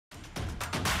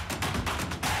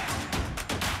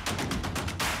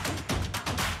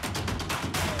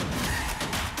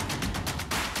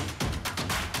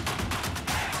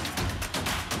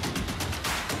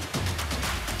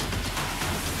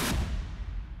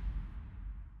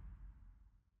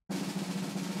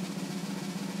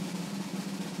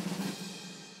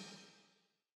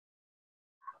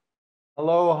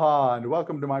Aloha and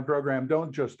welcome to my program,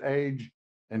 Don't Just Age,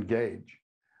 Engage.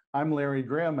 I'm Larry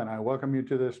Grimm and I welcome you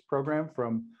to this program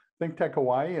from ThinkTech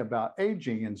Hawaii about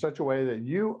aging in such a way that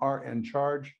you are in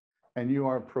charge and you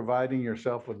are providing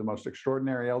yourself with the most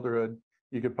extraordinary elderhood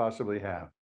you could possibly have.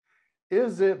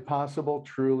 Is it possible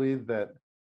truly that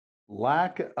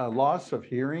loss of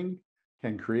hearing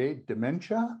can create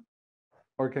dementia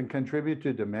or can contribute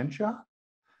to dementia?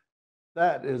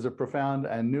 That is a profound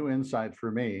and new insight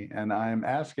for me. And I'm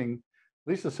asking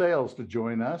Lisa Sayles to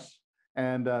join us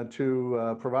and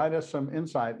to provide us some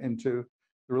insight into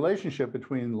the relationship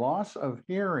between loss of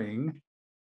hearing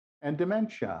and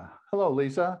dementia. Hello,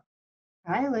 Lisa.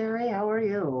 Hi, Larry. How are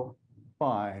you?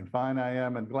 Fine, fine I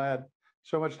am, and glad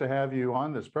so much to have you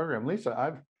on this program.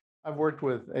 Lisa, I've worked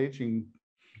with aging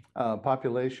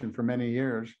population for many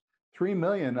years. 3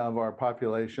 million of our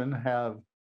population have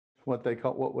what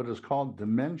is called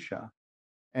dementia.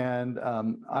 And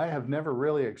I have never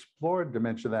really explored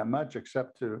dementia that much,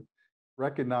 except to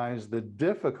recognize the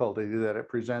difficulty that it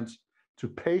presents to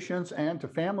patients and to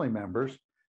family members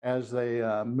as they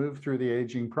move through the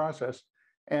aging process.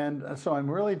 And so I'm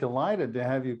really delighted to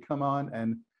have you come on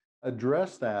and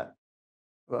address that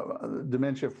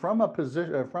dementia from a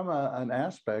position, from an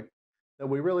aspect that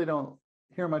we really don't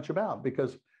hear much about,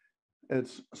 because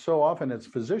it's so often it's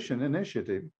physician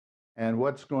initiative and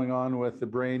what's going on with the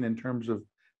brain in terms of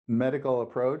medical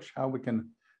approach, how we can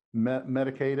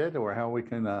medicate it or how we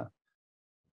can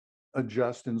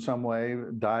adjust in some way,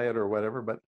 diet or whatever.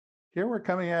 But here we're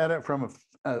coming at it from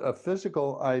a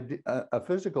physical idea, a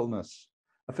physicalness,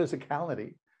 a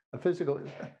physicality, a physical.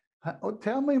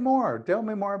 Tell me more. Tell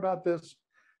me more about this.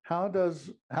 How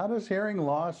does hearing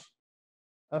loss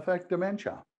affect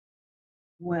dementia?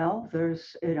 Well,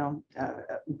 there's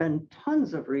been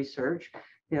tons of research.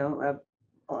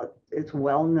 It's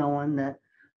well known that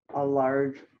a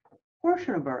large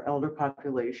portion of our elder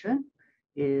population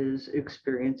is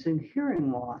experiencing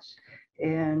hearing loss,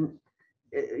 and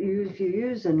if you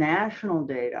use the national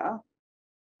data,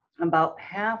 about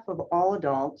half of all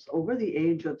adults over the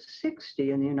age of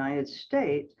 60 in the United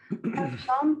States have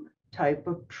some type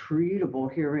of treatable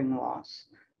hearing loss.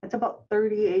 That's about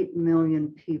 38 million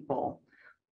people,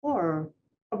 or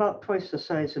about twice the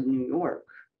size of New York.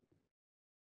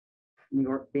 New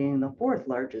York being the fourth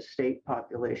largest state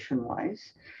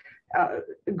population-wise.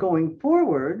 Going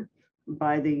forward,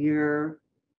 by the year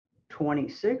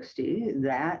 2060,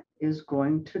 that is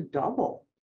going to double.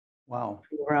 Wow.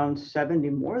 To around 70,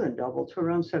 more than double, to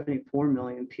around 74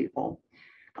 million people.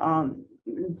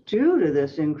 Due to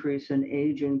this increase in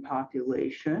aging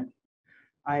population,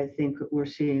 I think we're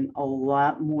seeing a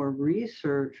lot more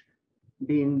research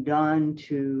being done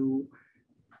to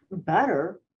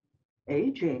better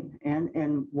aging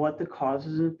and what the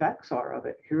causes and effects are of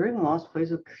it. Hearing loss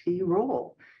plays a key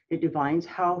role. It defines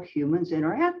how humans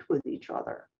interact with each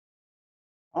other,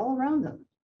 all around them.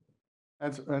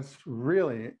 That's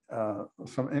really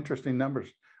some interesting numbers.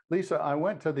 Lisa, I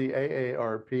went to the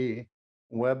AARP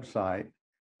website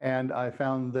and I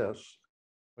found this,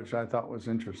 which I thought was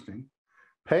interesting.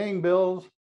 Paying bills,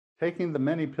 taking the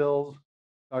many pills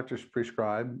doctors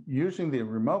prescribe, using the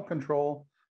remote control,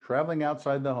 traveling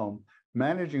outside the home,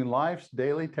 managing life's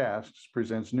daily tasks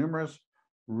presents numerous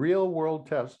real-world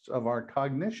tests of our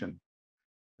cognition.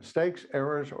 Mistakes,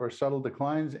 errors, or subtle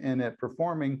declines in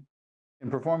performing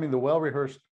the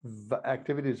well-rehearsed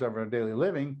activities of our daily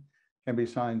living can be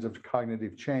signs of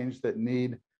cognitive change that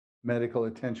need medical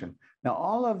attention. Now,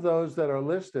 all of those that are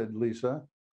listed, Lisa,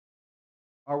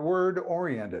 are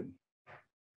word-oriented.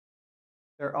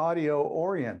 They're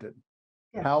audio-oriented.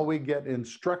 Yes. How we get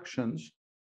instructions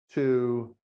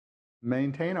to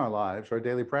maintain our lives, our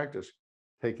daily practice,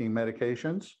 taking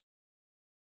medications,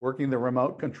 working the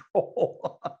remote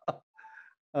control,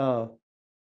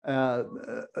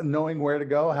 knowing where to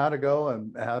go, how to go,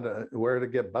 and where to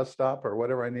get bus stop or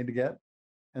whatever I need to get.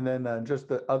 And then just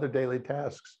the other daily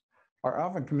tasks are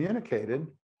often communicated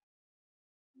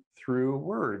through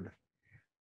word.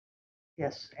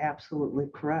 Yes, absolutely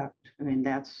correct. I mean,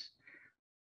 that's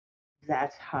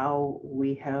how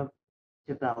we have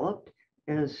developed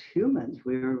as humans.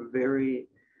 We're very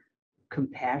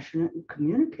compassionate and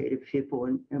communicative people,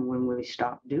 and when we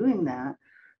stop doing that,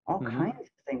 all kinds of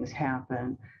things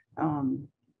happen.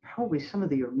 Probably some of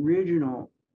the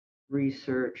original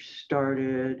research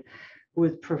started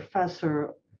with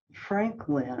Professor Frank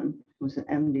Lin, who's an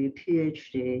MD,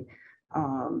 PhD,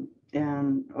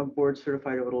 and a board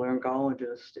certified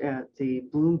otolaryngologist at the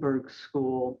Bloomberg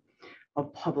School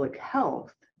of Public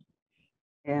Health.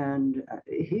 And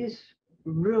he's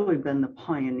really been the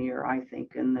pioneer, I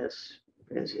think, in this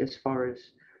as far as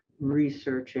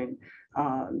researching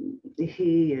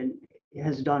He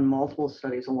has done multiple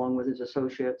studies along with his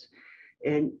associates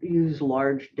and used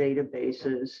large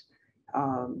databases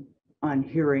on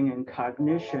hearing and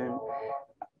cognition.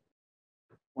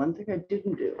 One thing I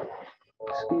didn't do,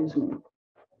 excuse me,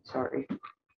 sorry.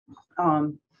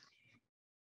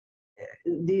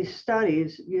 These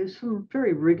studies use some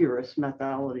very rigorous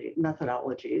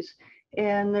methodologies,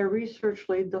 and their research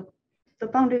laid the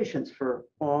foundations for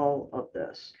all of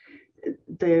this.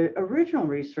 The original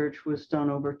research was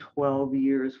done over 12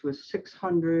 years with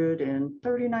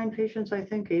 639 patients, I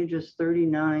think, ages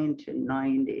 39 to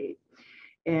 90,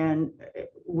 and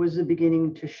was the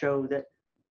beginning to show that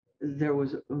there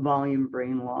was volume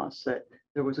brain loss, that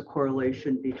there was a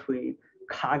correlation between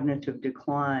cognitive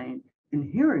decline and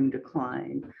hearing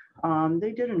decline.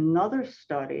 They did another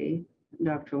study,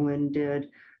 Dr. Lynn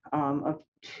did, of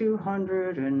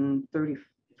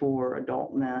 234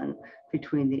 adult men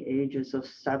between the ages of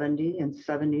 70 and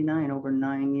 79 over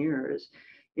 9 years.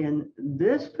 In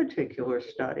this particular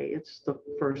study, it's the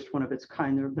first one of its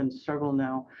kind, there have been several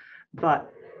now, but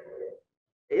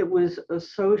it was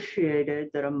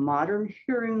associated that a modern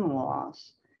hearing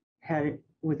loss had,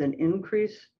 with an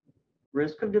increased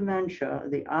risk of dementia,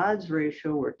 the odds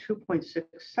ratio were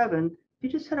 2.67. You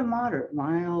just had a moderate,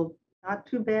 mild, not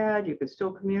too bad, you could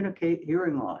still communicate,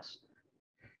 hearing loss.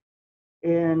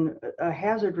 And a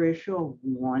hazard ratio of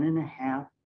 1.5%,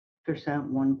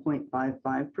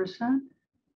 1.55%,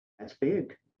 that's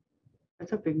big.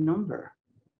 That's a big number.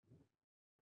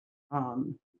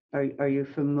 Are you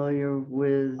familiar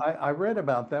with? I read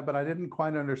about that, but I didn't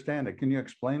quite understand it. Can you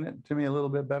explain it to me a little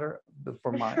bit better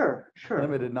for my Sure.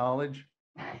 limited knowledge?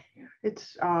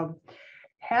 It's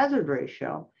hazard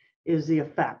ratio is the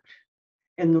effect,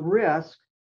 and the risk,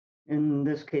 in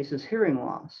this case, is hearing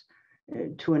loss,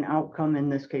 to an outcome, in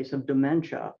this case, of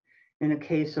dementia. In a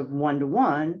case of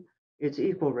 1-to-1, it's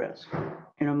equal risk.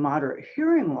 In a moderate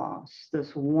hearing loss,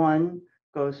 this one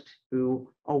goes to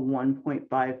a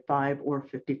 1.55 or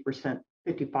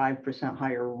 55%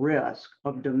 higher risk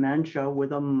of dementia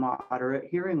with a moderate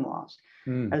hearing loss.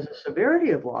 As the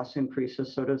severity of loss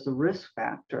increases, so does the risk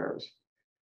factors.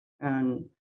 And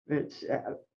it's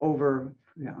over,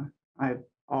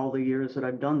 all the years that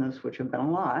I've done this, which have been a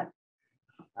lot,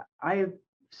 I have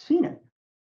seen it.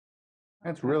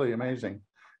 That's really amazing.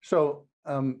 So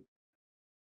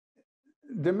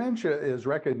dementia is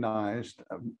recognized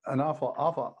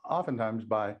oftentimes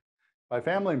by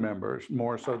family members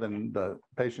more so than the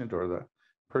patient or the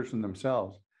person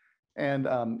themselves. And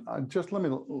just let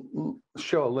me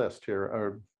show a list here,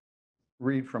 or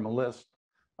read from a list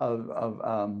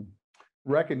of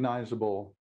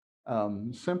recognizable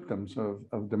symptoms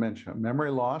of dementia.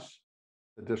 Memory loss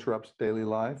that disrupts daily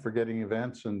life, forgetting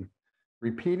events and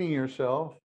repeating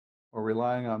yourself, or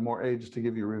relying on more aids to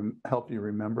give you help you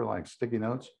remember, like sticky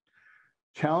notes.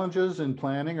 Challenges in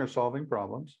planning or solving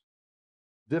problems.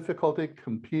 Difficulty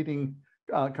completing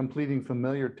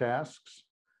familiar tasks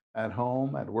at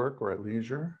home, at work, or at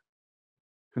leisure.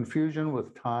 Confusion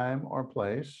with time or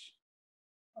place.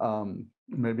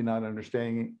 Maybe not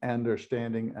understanding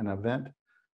an event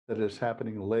that is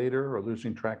happening later, or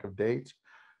losing track of dates.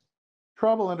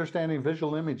 Trouble understanding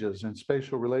visual images and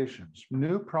spatial relations.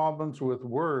 New problems with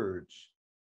words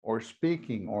or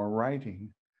speaking or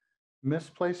writing.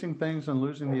 Misplacing things and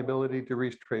losing the ability to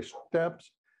retrace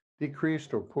steps.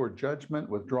 Decreased or poor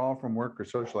judgment, withdrawal from work or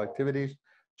social activities.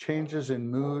 Changes in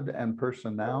mood and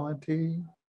personality.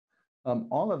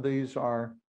 All of these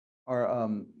are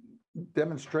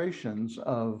demonstrations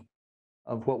of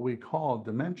what we call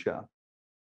dementia.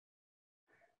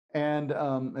 And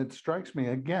it strikes me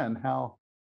again how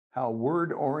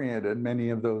word-oriented many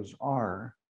of those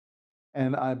are.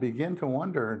 And I begin to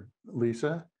wonder,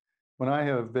 Lisa, when I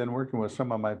have been working with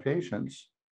some of my patients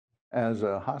as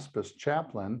a hospice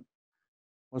chaplain,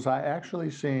 was I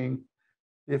actually seeing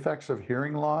the effects of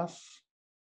hearing loss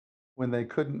when they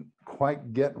couldn't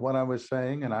quite get what I was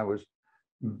saying, and I was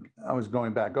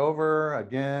going back over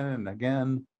again and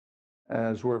again,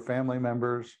 as were family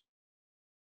members.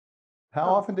 How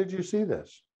often did you see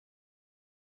this?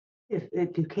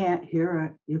 If you can't hear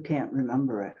it, you can't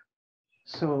remember it.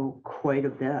 So quite a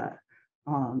bit.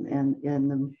 And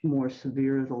the more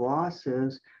severe the loss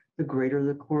is, the greater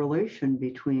the correlation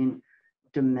between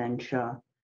dementia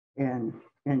and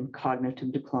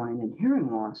cognitive decline and hearing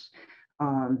loss.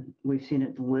 We've seen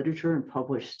it in literature and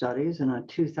published studies. In a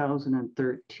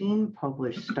 2013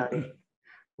 published study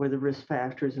where the risk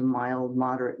factors are mild,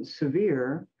 moderate, and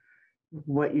severe,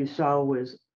 what you saw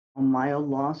was a mild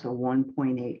loss of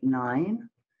 1.89,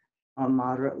 a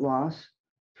moderate loss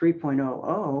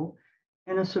 3.00,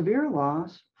 and a severe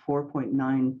loss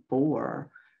 4.94,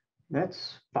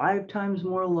 that's 5 times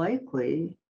more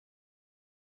likely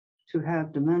to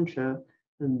have dementia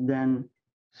than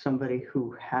somebody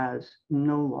who has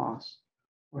no loss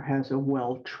or has a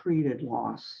well-treated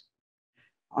loss.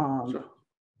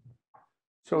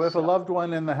 So if a loved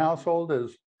one in the household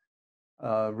is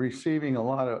receiving a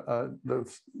lot of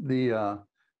the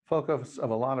focus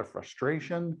of a lot of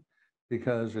frustration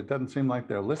because it doesn't seem like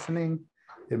they're listening,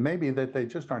 it may be that they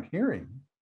just aren't hearing.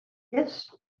 Yes,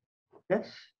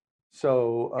 yes.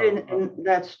 So And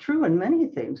that's true in many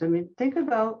things. I mean, think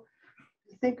about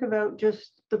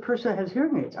just the person that has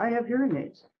hearing aids. I have hearing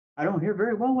aids. I don't hear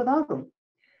very well without them.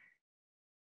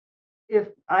 If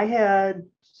I had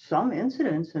some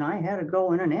incidents and I had to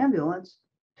go in an ambulance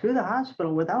to the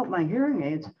hospital without my hearing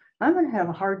aids, I'm going to have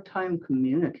a hard time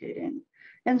communicating.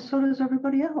 And so does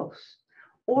everybody else.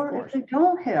 Or if they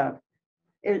don't have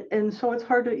it, and so it's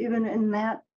hard to, even in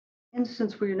that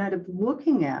instance where you're not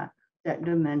looking at that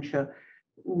dementia,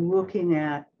 looking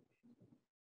at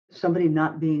somebody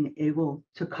not being able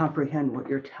to comprehend what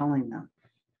you're telling them.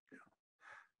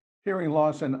 Hearing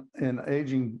loss in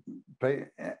aging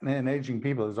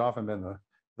people has often been the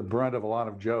brunt of a lot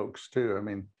of jokes too. I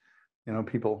mean, you know,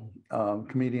 people,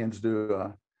 comedians do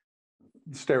a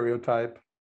stereotype.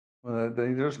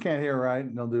 They just can't hear right,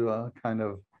 and they'll do a kind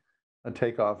of a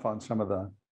takeoff on some of the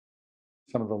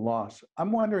loss.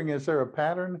 I'm wondering, is there a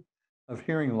pattern of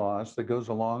hearing loss that goes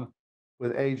along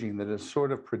with aging that is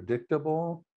sort of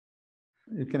predictable?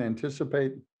 You can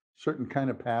anticipate certain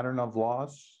kind of pattern of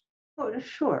loss? Oh,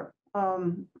 sure.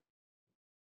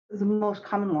 The most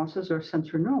common losses are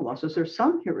sensory neural losses. There's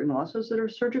some hearing losses that are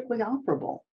surgically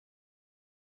operable.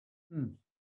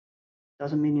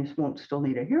 Doesn't mean you won't still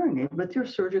need a hearing aid, but they're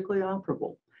surgically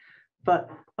operable. But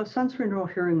a sensory neural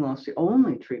hearing loss, the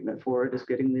only treatment for it is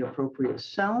getting the appropriate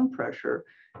sound pressure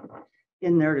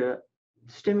in there to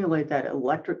stimulate that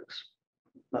electronic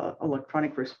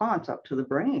response up to the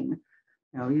brain.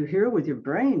 Now, you hear with your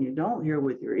brain, you don't hear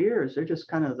with your ears. They're just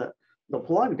kind of the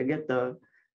plug to get the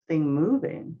thing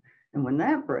moving. And when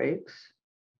that breaks,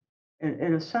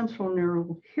 and a sensory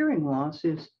neural hearing loss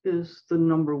is the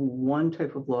number one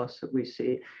type of loss that we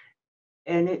see.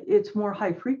 And it's more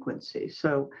high frequency.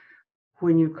 So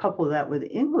when you couple that with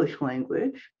English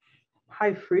language,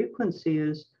 high frequency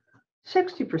is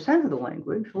 60% of the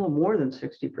language, a little more than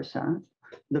 60%,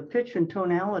 the pitch and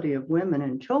tonality of women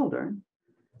and children.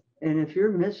 And if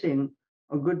you're missing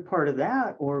a good part of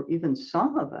that, or even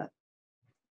some of it,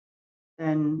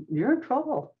 then you're in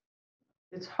trouble.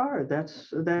 It's hard. That's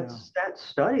that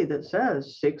study that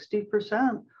says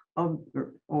 60% of,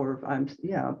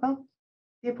 about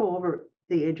people over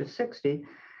the age of 60,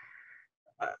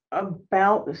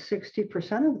 about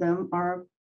 60% of them are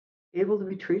able to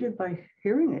be treated by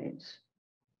hearing aids.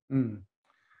 It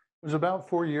was about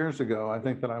 4 years ago, I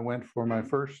think, that I went for my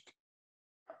first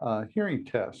hearing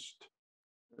test,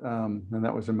 and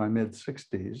that was in my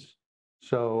mid-60s.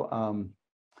 So,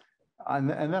 and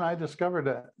then I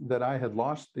discovered that I had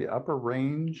lost the upper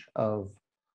range of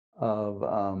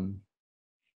the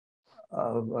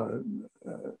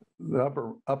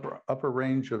upper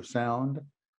range of sound,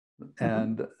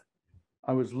 and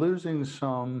I was losing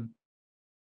some.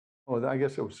 Oh, I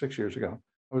guess it was 6 years ago.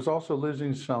 I was also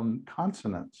losing some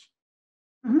consonants,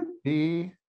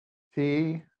 D,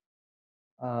 T,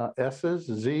 S's,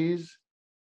 Z's,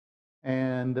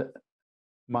 and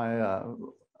my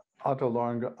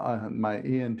my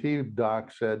ENT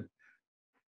doc said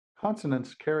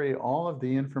consonants carry all of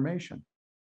the information.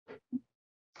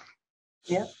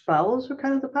 Yeah, vowels are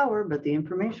kind of the power, but the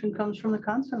information comes from the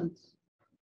consonants.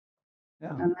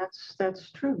 Yeah, and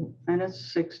that's true, and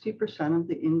it's 60% of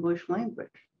the English language.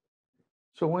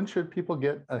 So when should people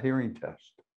get a hearing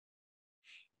test?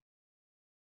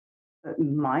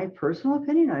 My personal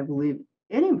opinion, I believe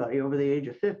anybody over the age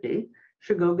of 50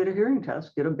 should go get a hearing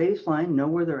test, get a baseline, know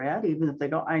where they're at, even if they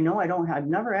don't. I've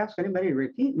never asked anybody to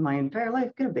repeat in my entire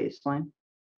life. Get a baseline,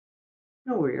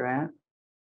 know where you're at,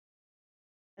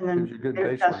 and then get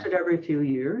it tested every few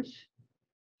years.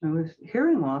 And with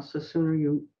hearing loss, the sooner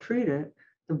you treat it,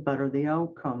 the better the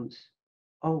outcomes,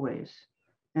 always.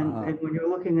 And when you're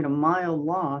looking at a mild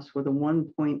loss with a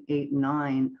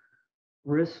 1.89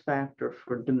 risk factor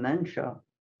for dementia,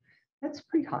 that's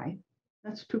pretty high.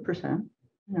 That's 2%,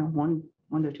 one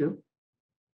to two.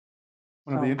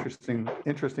 One of the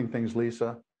interesting things,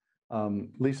 Lisa, to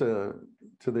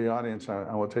the audience,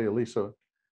 I will tell you, Lisa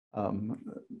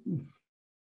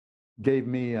gave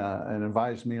me and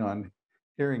advised me on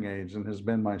hearing aids and has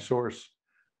been my source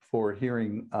for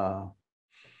hearing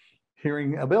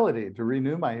ability, to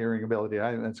renew my hearing ability.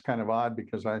 It's kind of odd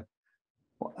because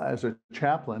as a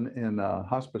chaplain in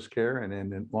hospice care and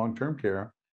in long-term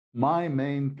care, my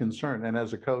main concern, and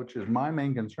as a coach, is my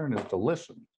main concern is to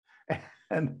listen.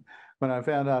 And when I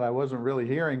found out I wasn't really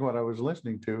hearing what I was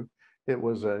listening to, it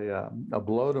was a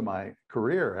blow to my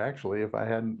career, actually. If I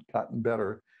hadn't gotten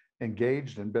better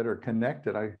engaged and better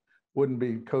connected, I wouldn't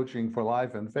be coaching for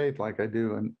life and faith like I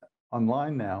do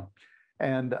online now.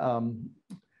 And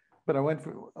but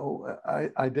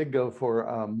I did go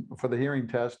for the hearing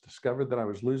test, discovered that I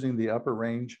was losing the upper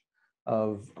range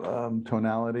of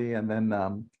tonality and then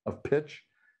of pitch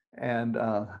and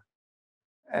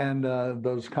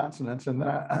those consonants. And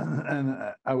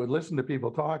I would listen to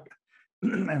people talk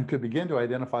and could begin to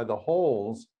identify the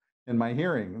holes in my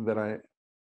hearing that I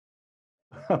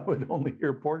would only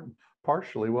hear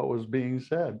partially what was being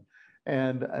said.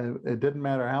 And it didn't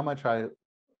matter how much I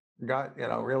got,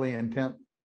 really intent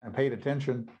and paid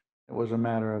attention. It was a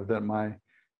matter of that my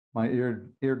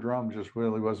eardrum just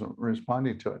really wasn't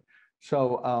responding to it.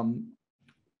 So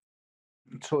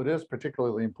so it is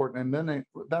particularly important. And then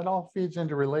that all feeds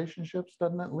into relationships,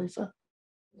 doesn't it, Lisa?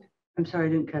 I'm sorry, I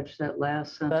didn't catch that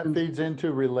last sentence. That feeds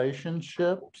into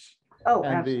relationships. Oh,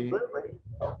 and absolutely.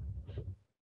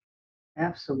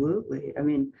 Absolutely. I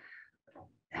mean,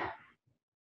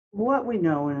 what we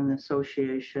know in an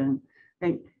association,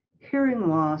 and hearing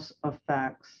loss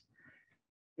affects,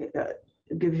 it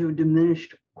gives you a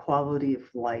diminished quality of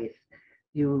life.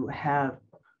 You have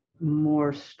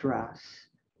more stress.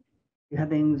 You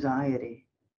have anxiety.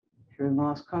 Hearing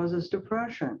loss causes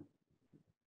depression.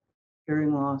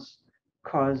 Hearing loss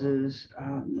causes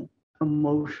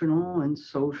emotional and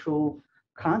social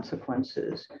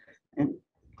consequences, and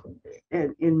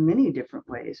in many different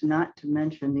ways, not to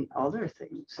mention the other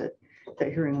things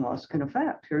that hearing loss can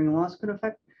affect. Hearing loss can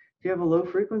affect, if you have a low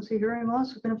frequency hearing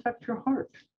loss, it can affect your heart.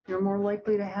 You're more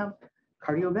likely to have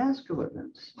cardiovascular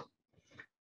events.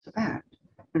 It's a fact.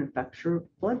 It can affect your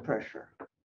blood pressure.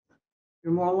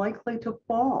 You're more likely to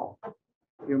fall.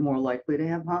 You're more likely to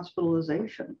have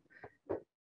hospitalization.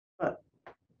 But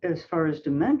as far as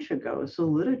dementia goes, the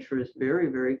literature is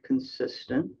very, very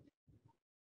consistent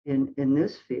in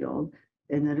this field,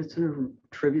 in that it's an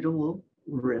attributable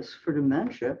risk for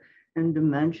dementia. And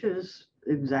dementia is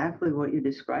exactly what you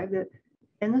described it,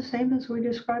 and the same as we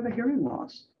describe a hearing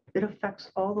loss. It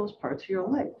affects all those parts of your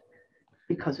life,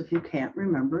 because if you can't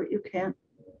remember it, you can't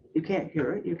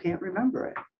hear it, you can't remember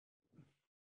it.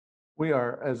 We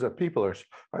are, as a people,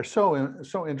 are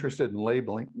so interested in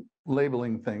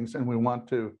labeling things, and we want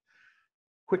to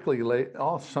quickly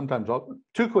sometimes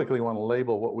too quickly want to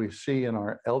label what we see in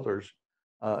our elders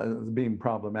as being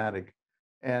problematic.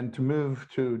 And to move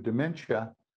to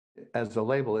dementia as a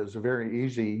label is a very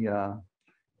easy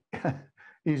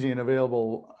easy and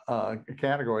available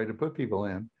category to put people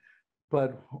in.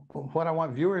 But what I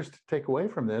want viewers to take away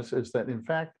from this is that, in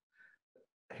fact,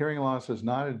 hearing loss is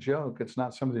not a joke. It's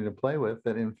not something to play with.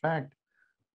 That, in fact,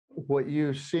 what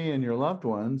you see in your loved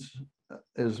ones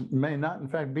may not, in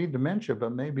fact, be dementia,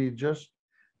 but maybe just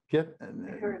get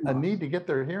a need to get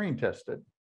their hearing tested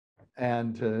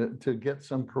and to get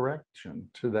some correction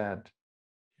to that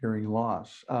hearing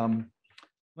loss.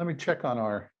 Let me check on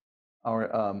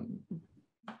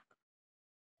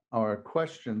our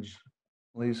questions,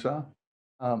 Lisa.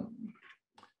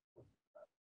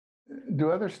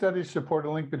 Do other studies support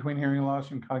a link between hearing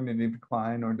loss and cognitive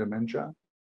decline or dementia,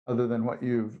 other than what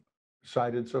you've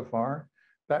cited so far?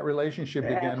 That relationship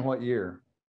began what year?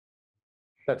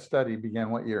 That study began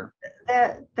what year?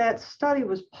 That study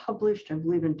was published, I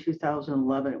believe, in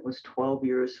 2011. It was 12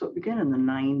 years, so it began in the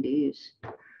 90s.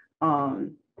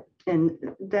 And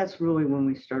that's really when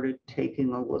we started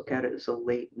taking a look at it, as the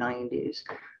late 90s.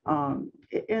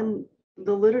 And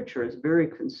the literature is very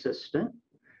consistent.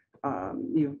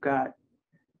 You've got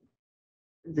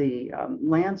the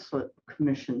Lancet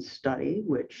Commission study,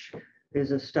 which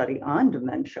is a study on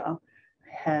dementia,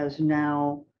 has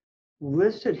now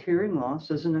listed hearing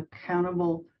loss as an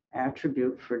accountable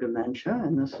attribute for dementia.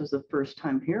 And this is the first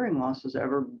time hearing loss has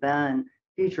ever been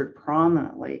featured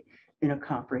prominently in a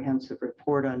comprehensive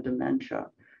report on dementia.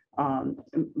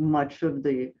 Much of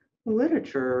the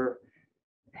literature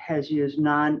has used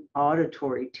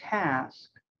non-auditory tasks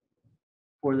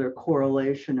for their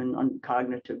correlation and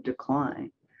cognitive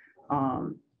decline.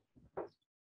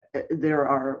 There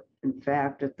are, in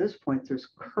fact, at this point, there's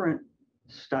current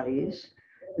studies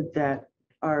that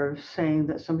are saying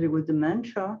that somebody with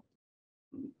dementia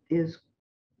is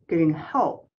getting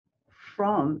help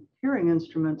from hearing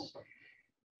instruments.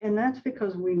 And that's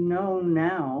because we know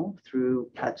now through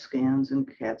PET scans and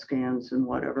CAT scans and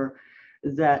whatever,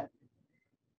 that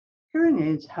hearing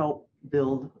aids help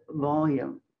build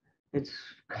volume. It's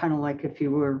kind of like if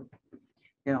you were,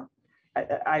 you know,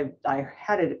 I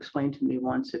had it explained to me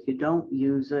once, if you don't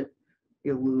use it,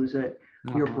 you lose it,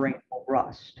 your brain will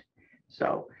rust.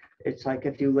 So it's like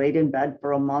if you laid in bed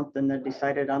for a month and then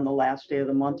decided on the last day of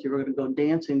the month you were going to go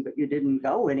dancing, but you didn't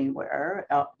go anywhere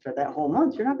for that whole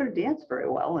month, you're not going to dance very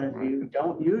well. And if you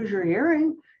don't use your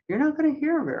hearing, you're not going to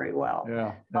hear very well.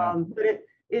 Yeah. But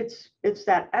it's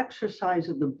that exercise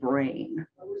of the brain,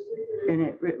 and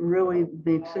it really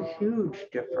makes a huge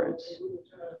difference.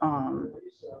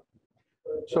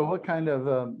 So what kind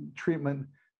of treatment?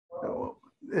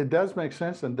 It does make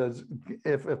sense. And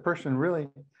if a person really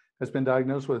has been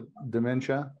diagnosed with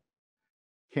dementia,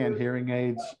 can hearing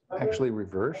aids actually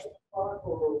reverse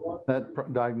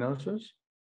that diagnosis?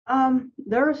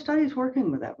 There are studies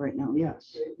working with that right now.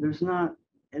 Yes, there's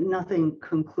nothing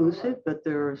conclusive, but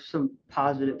there are some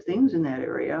positive things in that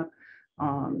area,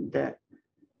 that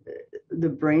the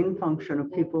brain function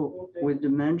of people with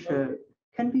dementia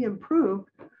can be improved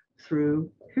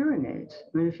through hearing aids.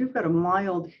 I mean, if you've got a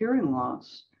mild hearing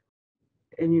loss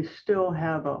and you still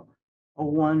have a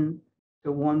 1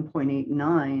 to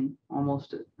 1.89,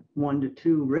 almost a 1 to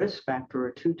 2 risk factor,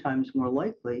 or 2 times more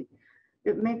likely,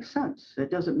 it makes sense. It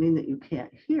doesn't mean that you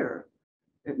can't hear.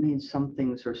 It means some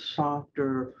things are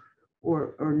softer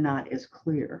or not as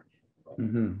clear.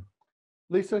 Mm-hmm.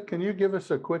 Lisa, can you give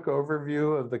us a quick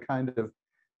overview of the kind of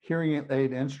hearing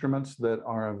aid instruments that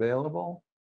are available?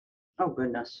 Oh,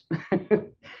 goodness.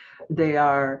 They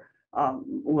are,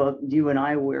 well, you and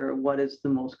I wear what is the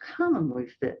most commonly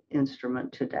fit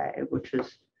instrument today, which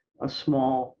is a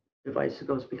small device that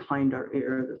goes behind our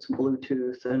ear that's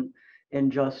Bluetooth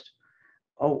and just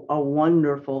a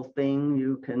wonderful thing.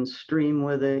 You can stream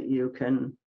with it. You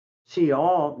can see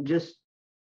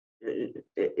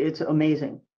it's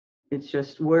amazing. It's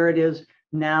just where it is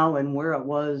now and where it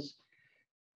was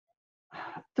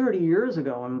 30 years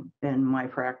ago in my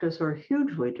practice are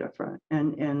hugely different.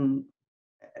 And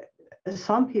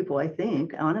some people, I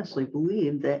think, honestly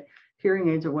believe that hearing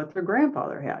aids are what their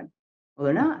grandfather had. Well,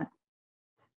 they're not.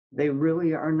 They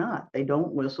really are not. They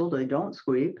don't whistle. They don't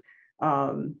squeak.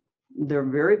 They're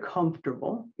very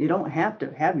comfortable. You don't have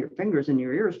to have your fingers in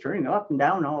your ears turning up and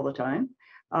down all the time.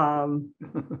 A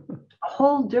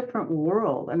whole different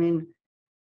world. I mean,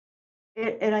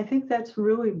 and I think that's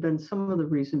really been some of the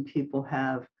reason people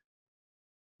have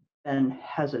been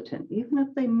hesitant, even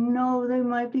if they know they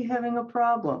might be having a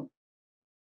problem.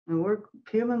 And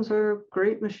humans are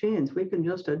great machines. We can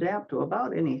just adapt to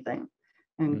about anything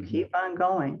and keep on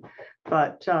going.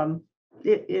 But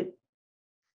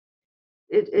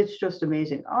it's just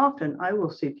amazing. Often I will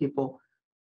see people,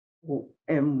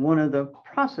 and one of the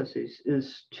processes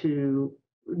is to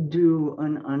do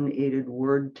an unaided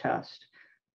word test.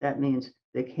 That means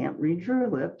they can't read your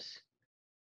lips,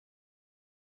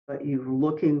 but you're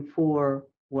looking for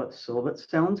what syllable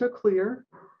sounds are clear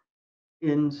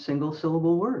in single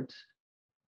syllable words.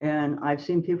 And I've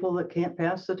seen people that can't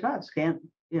pass the test,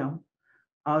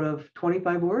 out of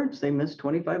 25 words, they miss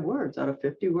 25 words. Out of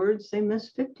 50 words, they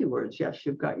miss 50 words. Yes,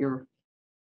 you've got your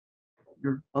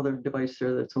other device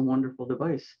there. That's a wonderful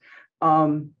device.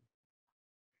 And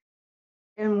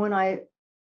when I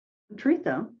treat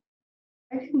them,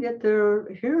 I can get their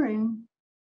hearing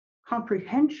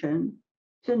comprehension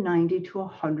to 90 to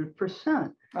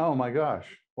 100%. Oh my gosh.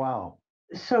 Wow.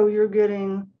 So you're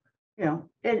getting,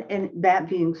 and that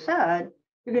being said,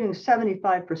 you're getting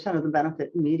 75% of the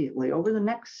benefit immediately. Over the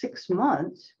next 6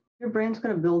 months, your brain's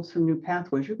going to build some new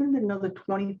pathways. You're going to get another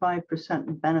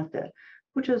 25% benefit,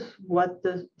 which is what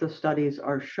the studies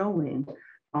are showing,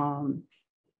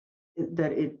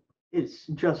 that it's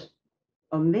just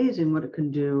amazing what it can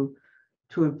do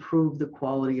to improve the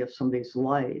quality of somebody's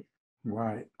life.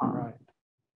 Right, right.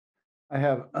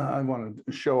 I want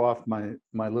to show off my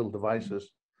little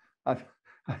devices. I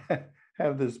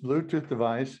have this Bluetooth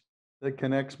device that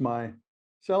connects my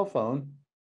cell phone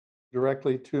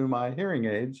directly to my hearing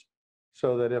aids,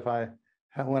 so that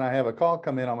when I have a call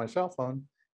come in on my cell phone,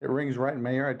 it rings right in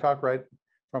my ear. I talk right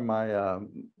from my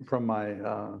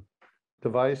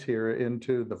device here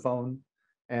into the phone,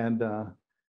 and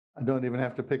I don't even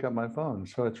have to pick up my phone.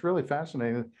 So it's really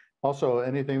fascinating. Also,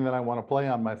 anything that I want to play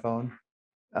on my phone,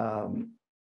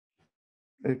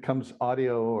 it comes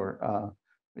audio or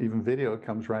even video, it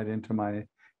comes right into my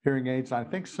hearing aids. I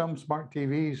think some smart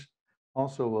TVs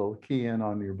also will key in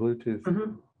on your Bluetooth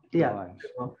device.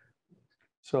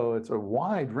 So it's a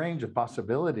wide range of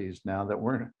possibilities now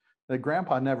that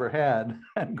Grandpa never had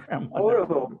and Grandma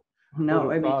never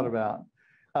would have thought about.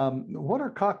 What are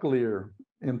cochlear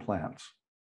implants?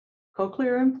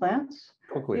 Cochlear implants.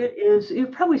 Cochlear. It is,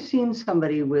 you've probably seen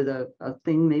somebody with a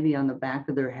thing maybe on the back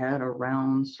of their head, a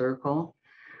round circle.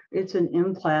 It's an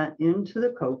implant into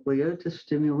the cochlea to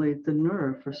stimulate the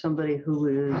nerve for somebody who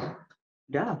is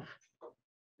deaf.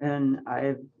 And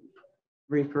I've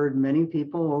referred many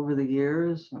people over the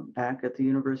years back at the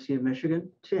University of Michigan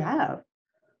to have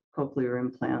cochlear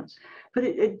implants. But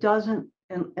it doesn't,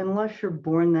 unless you're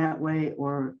born that way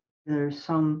or there's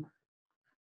some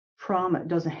trauma, it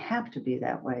doesn't have to be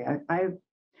that way. I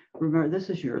remember, this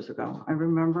is years ago, I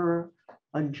remember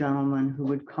a gentleman who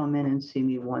would come in and see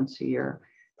me once a year.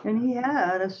 And he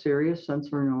had a serious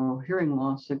sensorineural hearing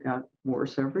loss that got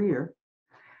worse every year.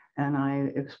 And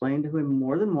I explained to him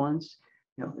more than once,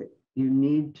 you know, you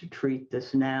need to treat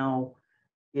this now.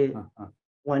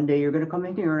 One day you're going to come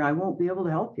in here and I won't be able to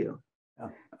help you.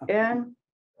 And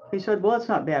he said, well, it's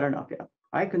not bad enough yet.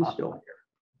 I can still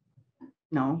hear.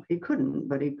 No, he couldn't,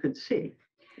 but he could see.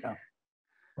 Yeah.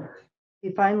 He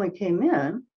finally came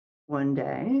in one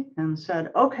day and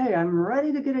said, okay, I'm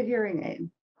ready to get a hearing aid.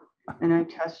 And I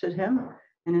tested him,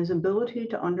 and his ability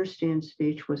to understand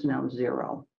speech was now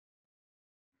zero.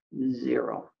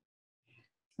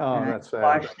 Oh, And that's I sad.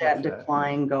 watched that That's sad.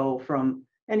 decline go from,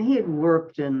 and he had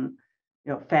worked in,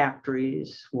 you know,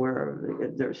 factories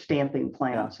where there's stamping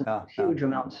plants, and huge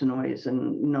amounts of noise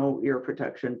and no ear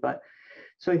protection. But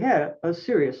so he had a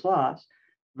serious loss.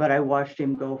 But I watched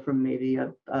him go from maybe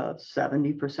a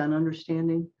 70%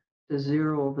 understanding to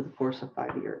zero over the course of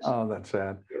 5 years. Oh, that's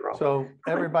sad. Zero. So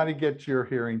everybody get your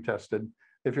hearing tested.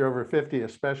 If you're over 50,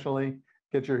 especially,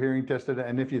 get your hearing tested.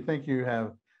 And if you think you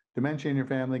have dementia in your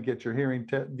family, get your hearing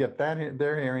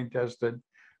their hearing tested.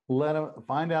 Let them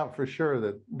find out for sure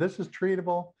that this is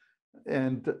treatable,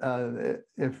 and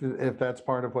if that's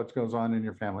part of what goes on in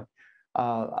your family.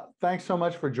 Thanks so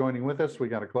much for joining with us. We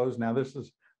got to close now. This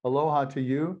is aloha to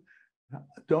you.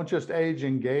 Don't just age,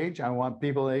 engage. I want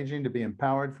people aging to be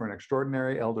empowered for an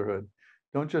extraordinary elderhood.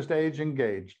 Don't just age,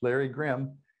 engage. Larry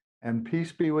Grimm, and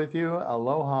peace be with you.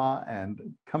 Aloha, and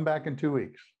come back in 2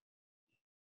 weeks.